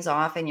something's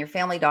off and your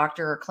family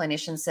doctor or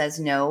clinician says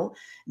no,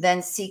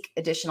 then seek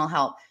additional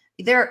help.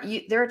 There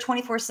are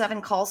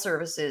 24/7 call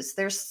services.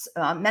 There's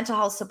mental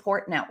health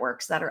support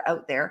networks that are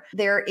out there.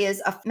 There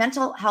is a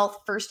mental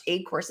health first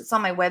aid course. It's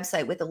on my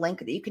website with a link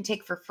that you can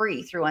take for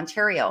free through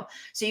Ontario.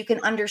 So you can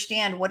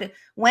understand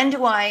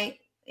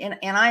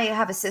and I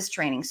have assist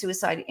training,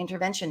 suicide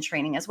intervention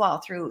training as well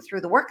through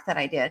the work that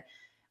I did.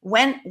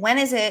 When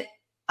is it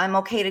I'm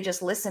okay to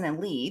just listen and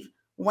leave?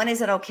 When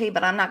is it okay,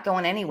 but I'm not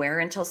going anywhere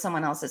until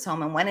someone else is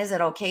home? And when is it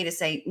okay to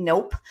say,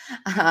 nope,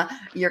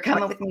 you're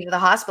coming with me to the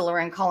hospital or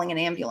I'm calling an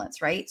ambulance,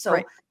 right?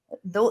 So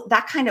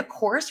that kind of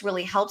course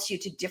really helps you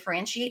to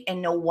differentiate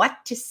and know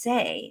what to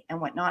say and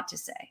what not to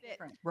say.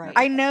 Right.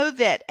 I know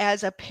that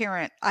as a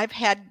parent, I've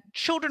had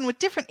children with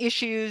different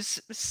issues,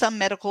 some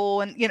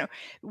medical, and,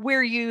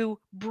 where you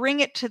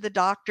bring it to the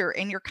doctor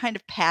and you're kind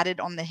of patted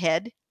on the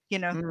head,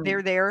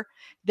 they're there,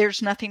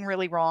 there's nothing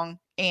really wrong,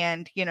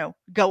 and,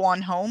 go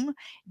on home,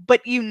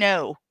 but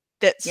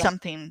that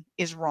something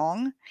is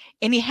wrong,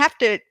 and you have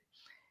to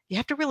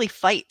really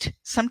fight.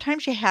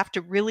 Sometimes you have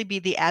to really be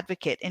the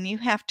advocate, and you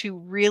have to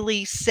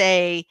really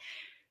say,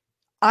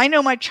 I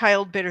know my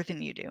child better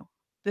than you do.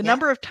 The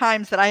number of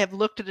times that I have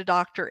looked at a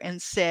doctor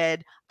and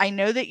said, I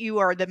know that you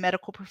are the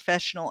medical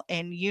professional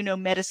and you know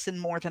medicine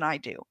more than I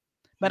do,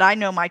 but I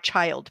know my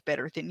child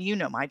better than you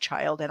know my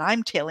child, and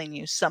I'm telling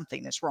you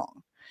something is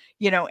wrong.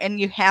 And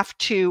you have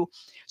to,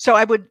 so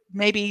I would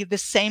maybe the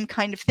same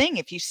kind of thing,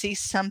 if you see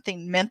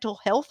something mental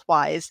health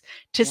wise,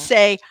 to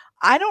say,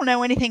 I don't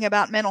know anything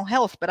about mental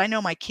health, but I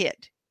know my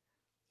kid.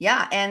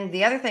 Yeah. And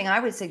the other thing I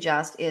would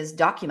suggest is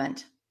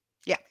document.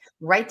 Yeah.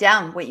 Write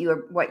down what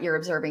you're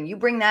observing. You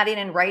bring that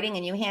in writing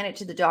and you hand it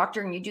to the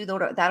doctor, and you do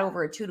that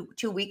over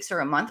 2 weeks or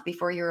a month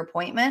before your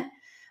appointment.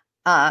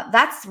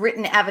 That's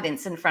written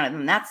evidence in front of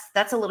them.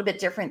 That's a little bit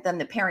different than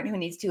the parent who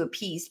needs to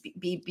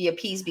be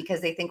appeased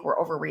because they think we're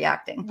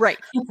overreacting. Right.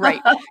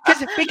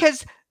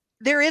 Because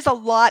there is a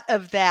lot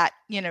of that,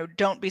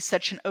 don't be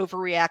such an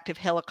overreactive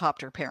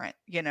helicopter parent,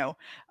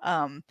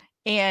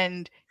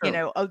 and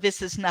True. oh,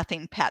 this is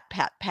nothing, pat,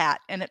 pat,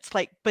 pat. And it's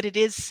like, but it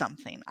is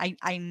something.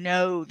 I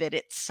know that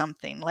it's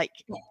something, like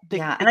Yeah.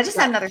 the And I just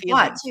had gut another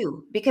feeling. thought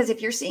too, because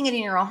if you're seeing it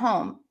in your own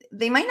home,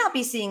 they might not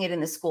be seeing it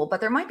in the school, but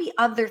there might be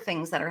other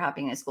things that are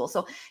happening in school.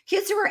 So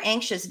kids who are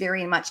anxious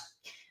very much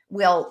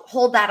will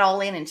hold that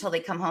all in until they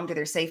come home to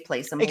their safe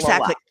place and blow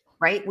Exactly. up,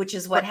 right? Which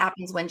is what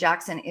happens when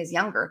Jackson is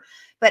younger.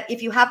 But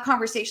if you have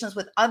conversations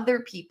with other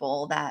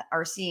people that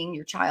are seeing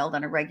your child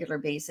on a regular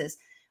basis,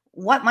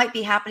 what might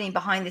be happening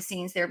behind the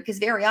scenes there? Because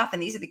very often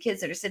these are the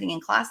kids that are sitting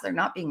in class, they're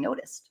not being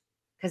noticed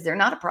because they're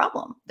not a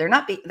problem. They're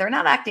not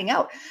acting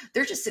out.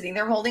 They're just sitting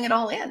there holding it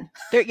all in.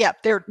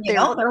 They're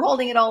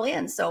holding it all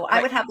in. So right.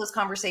 I would have those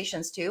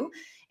conversations too.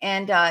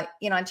 And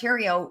in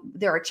Ontario,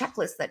 there are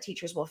checklists that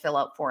teachers will fill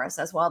out for us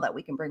as well that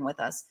we can bring with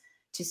us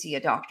to see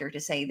a doctor to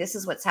say, this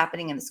is what's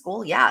happening in the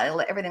school.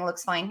 Yeah, everything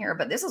looks fine here,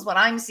 but this is what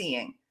I'm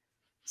seeing.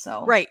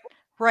 So right.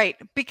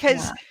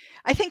 Because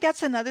I think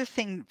that's another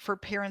thing for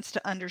parents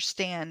to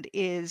understand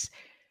is,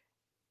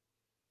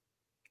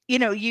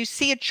 you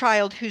see a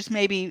child who's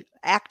maybe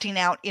acting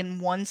out in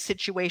one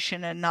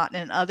situation and not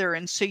in another.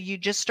 And so you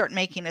just start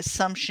making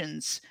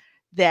assumptions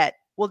that,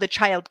 well, the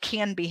child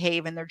can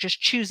behave and they're just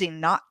choosing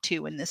not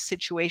to in this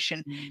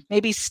situation.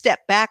 Maybe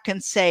step back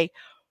and say,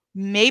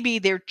 maybe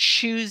they're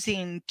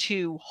choosing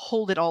to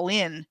hold it all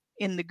in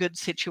the good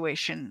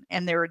situation.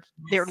 And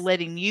they're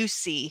letting you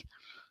see,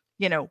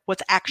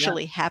 what's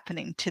actually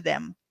happening to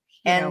them.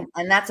 And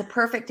that's a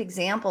perfect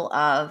example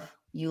of,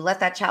 you let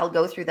that child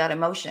go through that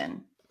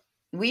emotion.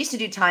 We used to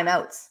do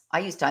timeouts.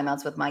 I use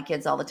timeouts with my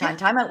kids all the time.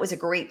 Timeout was a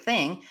great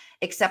thing,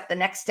 except the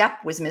next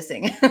step was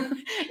missing.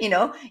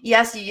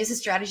 Yes, you use a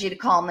strategy to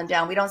calm them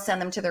down. We don't send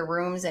them to their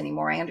rooms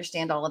anymore. I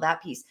understand all of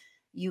that piece.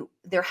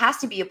 There has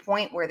to be a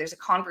point where there's a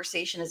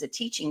conversation as a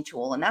teaching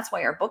tool. And that's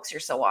why our books are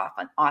so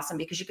awesome,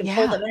 because you can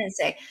pull them in and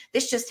say,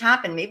 this just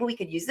happened. Maybe we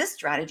could use this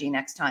strategy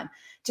next time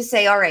to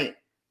say, all right,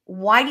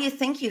 why do you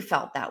think you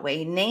felt that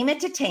way? Name it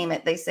to tame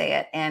it, they say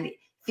it, and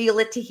feel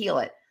it to heal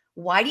it.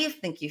 Why do you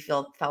think you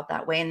felt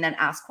that way? And then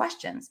ask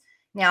questions.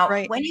 Now,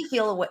 when you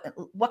feel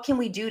what can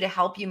we do to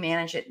help you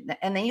manage it?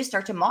 And then you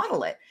start to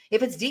model it.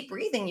 If it's deep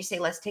breathing, you say,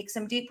 let's take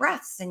some deep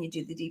breaths, and you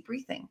do the deep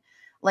breathing.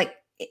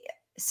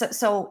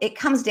 So it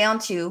comes down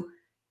to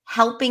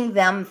helping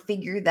them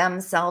figure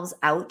themselves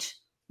out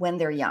when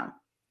they're young.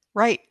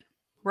 Right.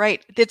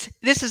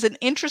 This is an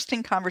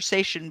interesting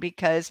conversation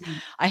because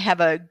I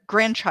have a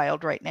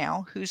grandchild right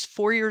now who's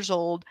 4 years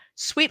old,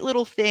 sweet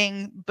little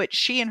thing, but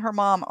she and her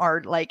mom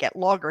are like at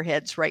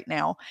loggerheads right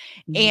now.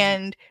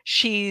 And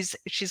she's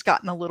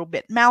gotten a little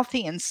bit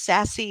mouthy and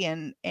sassy,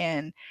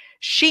 and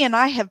she and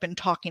I have been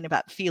talking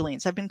about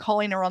feelings. I've been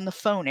calling her on the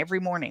phone every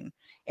morning.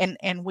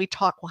 And we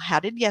talk, well, how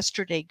did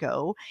yesterday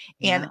go?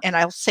 And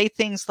I'll say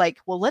things like,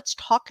 well, let's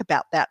talk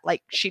about that.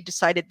 Like, she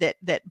decided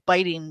that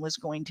biting was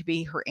going to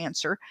be her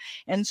answer.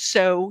 And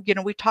so,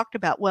 we talked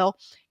about, well,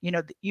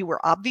 you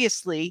were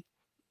obviously,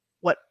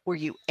 what were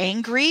you,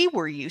 angry?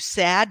 Were you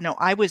sad? No,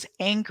 I was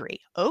angry.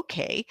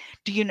 Okay.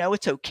 Do you know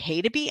it's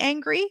okay to be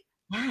angry?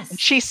 Yes. And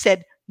she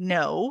said,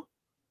 no.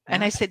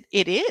 And I said,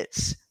 it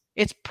is.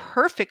 It's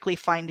perfectly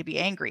fine to be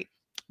angry,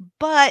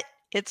 but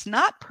it's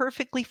not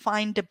perfectly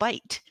fine to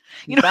bite.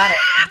 You got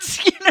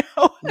it.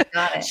 You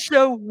got it.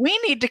 So we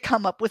need to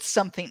come up with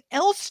something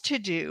else to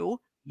do.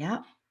 Yeah.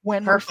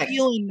 When we're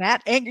feeling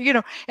that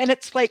anger, and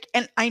it's like,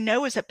 and I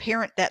know as a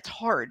parent, that's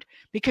hard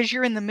because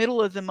you're in the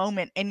middle of the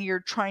moment and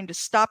you're trying to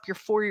stop your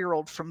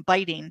 4-year-old from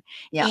biting.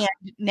 Yeah.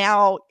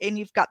 And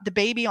you've got the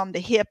baby on the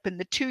hip and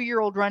the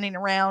 2-year-old running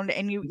around,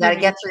 and you got to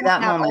get through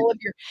that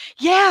moment.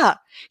 Yeah.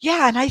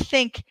 And I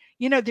think,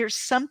 there's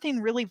something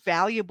really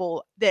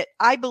valuable that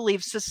I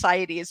believe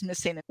society is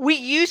missing. We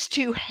used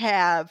to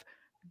have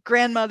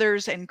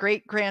grandmothers and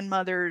great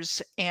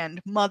grandmothers and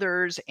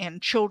mothers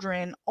and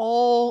children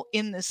all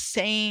in the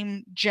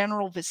same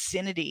general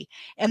vicinity,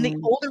 and the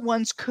older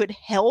ones could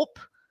help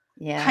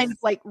kind of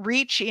like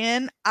reach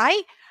in.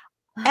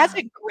 As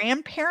a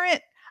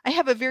grandparent, I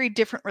have a very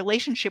different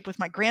relationship with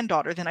my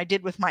granddaughter than I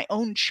did with my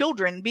own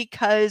children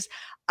because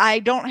I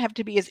don't have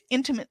to be as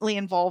intimately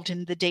involved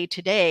in the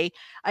day-to-day.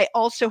 I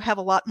also have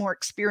a lot more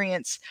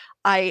experience.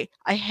 I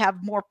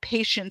have more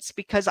patience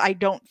because I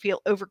don't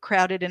feel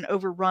overcrowded and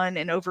overrun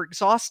and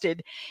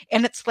overexhausted.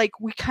 And it's like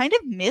we kind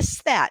of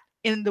miss that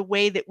in the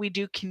way that we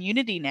do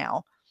community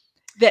now,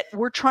 that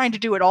we're trying to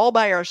do it all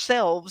by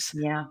ourselves.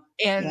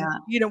 And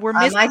we're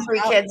missing my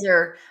 3 kids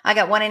I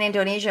got one in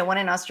Indonesia, one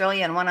in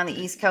Australia, and one on the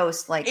East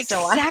Coast.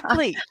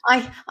 Exactly.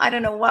 So I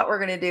don't know what we're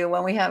going to do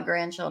when we have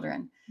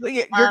grandchildren.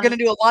 You're going to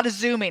do a lot of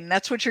Zooming.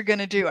 That's what you're going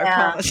to do. I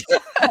promise.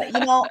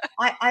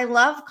 I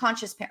love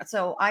conscious parents.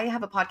 So I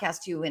have a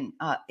podcast too, and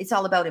it's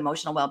all about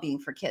emotional well-being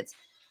for kids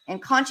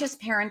and conscious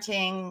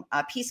parenting,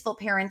 peaceful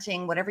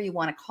parenting, whatever you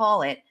want to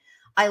call it.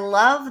 I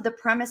love the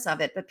premise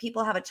of it, but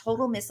people have a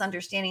total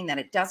misunderstanding that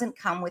it doesn't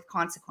come with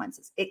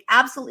consequences. It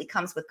absolutely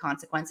comes with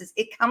consequences.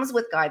 It comes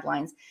with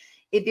guidelines.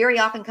 It very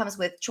often comes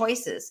with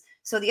choices.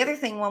 So the other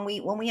thing, when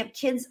we have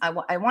kids, I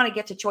want to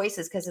get to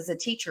choices, because as a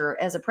teacher,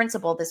 as a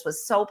principal, this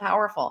was so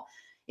powerful.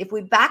 If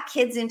we back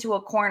kids into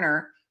a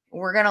corner,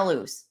 we're going to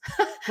lose.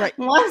 Right.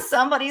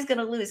 Somebody's going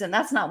to lose. And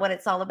that's not what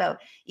it's all about.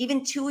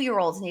 Even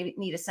 2-year-olds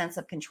need a sense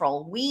of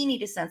control. We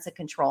need a sense of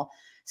control.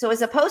 So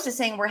as opposed to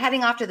saying, we're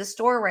heading off to the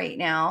store right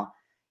now,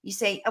 you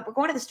say, we're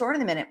going to the store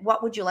in a minute.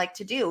 What would you like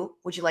to do?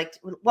 What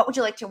would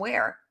you like to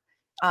wear?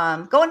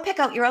 Go and pick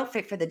out your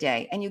outfit for the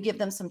day, and you give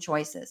them some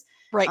choices.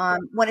 Right.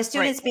 When a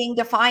student is being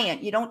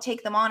defiant, you don't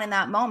take them on in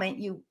that moment.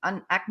 You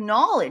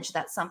acknowledge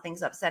that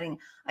something's upsetting.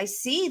 I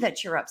see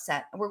that you're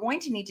upset. We're going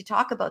to need to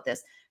talk about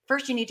this.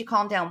 First, you need to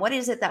calm down. What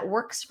is it that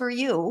works for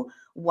you?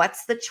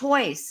 What's the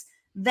choice?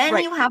 Then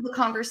you have a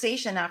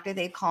conversation after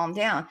they've calmed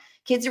down.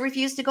 Kids who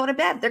refuse to go to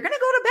bed, they're going to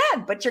go to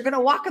bed, but you're going to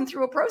walk them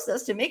through a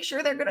process to make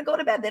sure they're going to go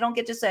to bed. They don't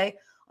get to say,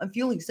 I'm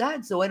feeling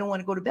sad, so I don't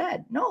want to go to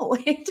bed. No,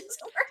 it doesn't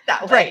work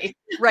that way.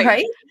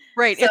 Right.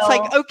 So, it's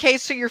like, okay,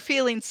 so you're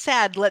feeling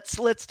sad.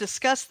 Let's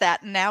discuss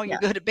that. And now you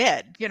go to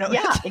bed,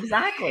 Yeah,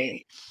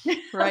 exactly.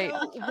 Right.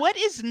 What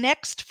is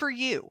next for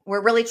you?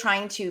 We're really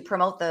trying to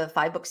promote the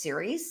 5-book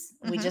series.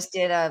 We just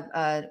did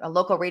a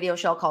local radio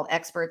show called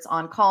Experts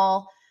on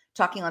Call,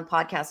 talking on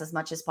podcasts as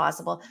much as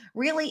possible.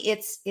 Really,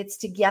 it's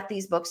to get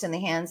these books in the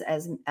hands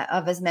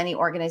of as many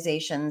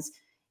organizations,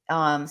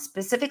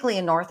 specifically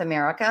in North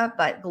America,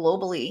 but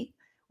globally.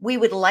 We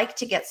would like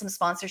to get some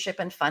sponsorship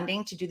and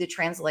funding to do the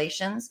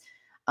translations,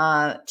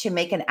 to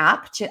make an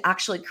app, to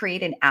actually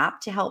create an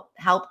app to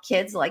help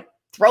kids, like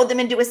throw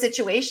them into a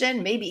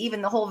situation, maybe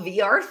even the whole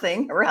VR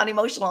thing around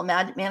emotional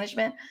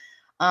management.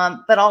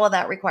 But all of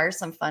that requires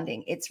some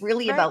funding. It's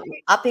really about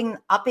upping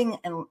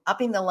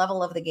the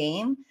level of the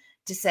game,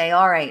 to say,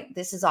 all right,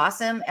 this is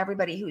awesome.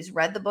 Everybody who's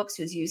read the books,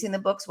 who's using the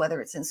books,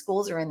 whether it's in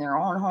schools or in their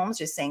own homes,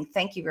 just saying,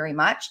 thank you very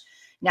much.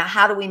 Now,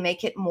 how do we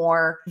make it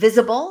more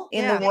visible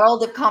in the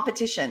world of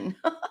competition?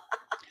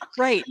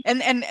 Right.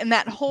 And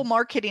that whole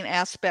marketing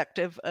aspect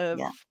of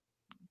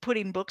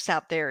putting books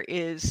out there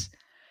is,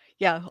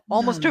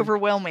 almost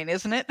overwhelming,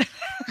 isn't it?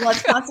 Well,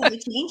 it's constantly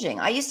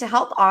changing. I used to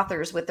help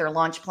authors with their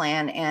launch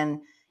plan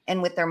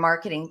and with their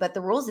marketing, but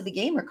the rules of the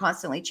game are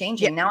constantly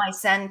changing. Now I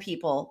send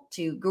people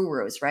to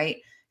gurus, right?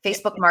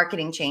 Facebook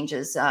marketing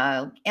changes,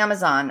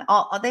 Amazon,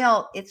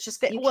 it's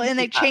just, and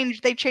they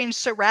change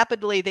so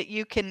rapidly that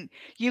you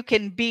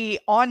can be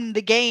on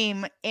the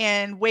game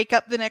and wake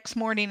up the next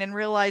morning and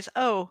realize,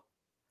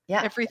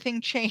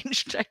 everything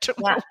changed. I don't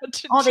know what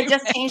to do. They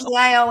just changed the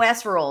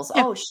iOS rules.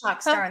 Oh,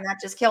 shucks, darn, that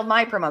just killed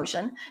my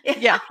promotion.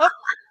 Yeah.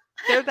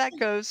 There that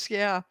goes.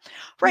 Yeah.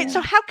 Right. Yeah. So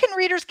how can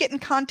readers get in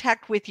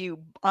contact with you?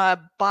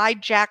 Buy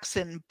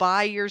Jackson,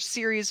 buy your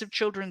series of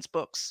children's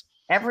books?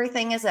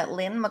 Everything is at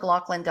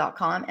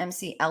lynnmclaughlin.com,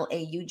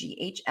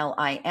 MCLAUGHLIN.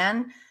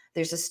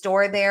 There's a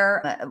store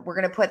there. We're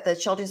going to put the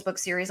children's book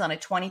series on a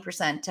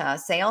 20%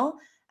 sale,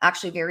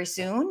 actually very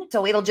soon.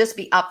 So it'll just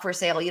be up for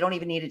sale. You don't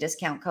even need a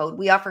discount code.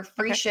 We offer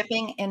free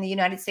shipping in the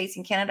United States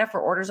and Canada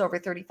for orders over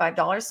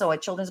 $35. So a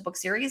children's book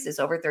series is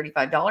over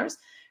 $35.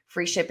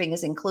 Free shipping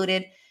is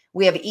included.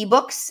 We have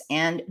ebooks,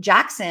 and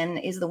Jackson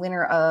is the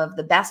winner of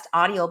the best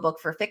audiobook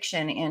for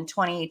fiction in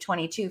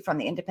 2022 from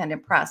the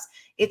Independent Press.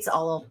 It's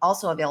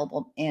also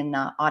available in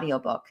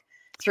audiobook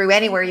through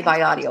anywhere you buy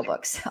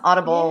audiobooks,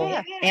 Audible,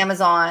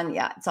 Amazon.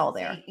 Yeah, it's all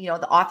there. The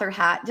author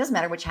hat, doesn't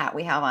matter which hat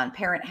we have on,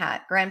 parent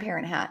hat,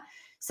 grandparent hat,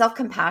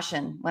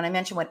 self-compassion. When I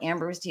mentioned what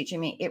Amber was teaching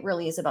me, it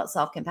really is about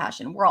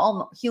self-compassion. We're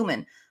all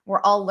human.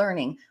 We're all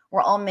learning.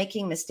 We're all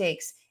making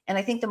mistakes. And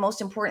I think the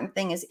most important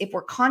thing is, if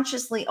we're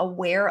consciously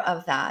aware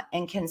of that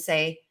and can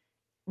say,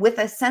 with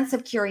a sense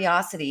of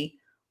curiosity,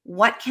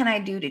 what can I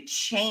do to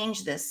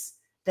change this?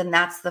 Then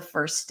that's the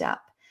first step.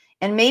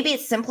 And maybe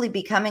it's simply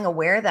becoming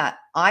aware that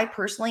I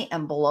personally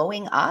am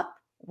blowing up.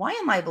 Why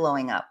am I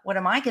blowing up? What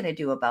am I going to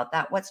do about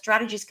that? What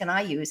strategies can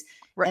I use?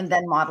 And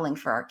then modeling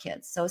for our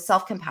kids. So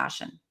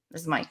self-compassion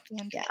is my,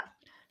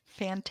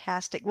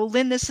 Fantastic. Well,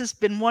 Lynn, this has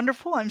been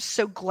wonderful. I'm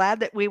so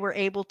glad that we were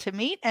able to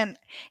meet. And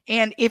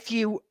if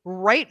you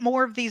write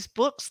more of these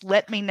books,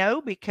 let me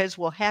know, because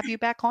we'll have you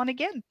back on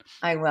again.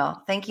 I will.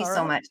 Thank you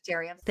so much,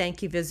 Terry.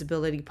 Thank you,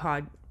 Visibility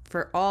Pod,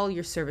 for all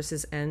your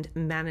services and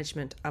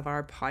management of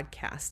our podcast.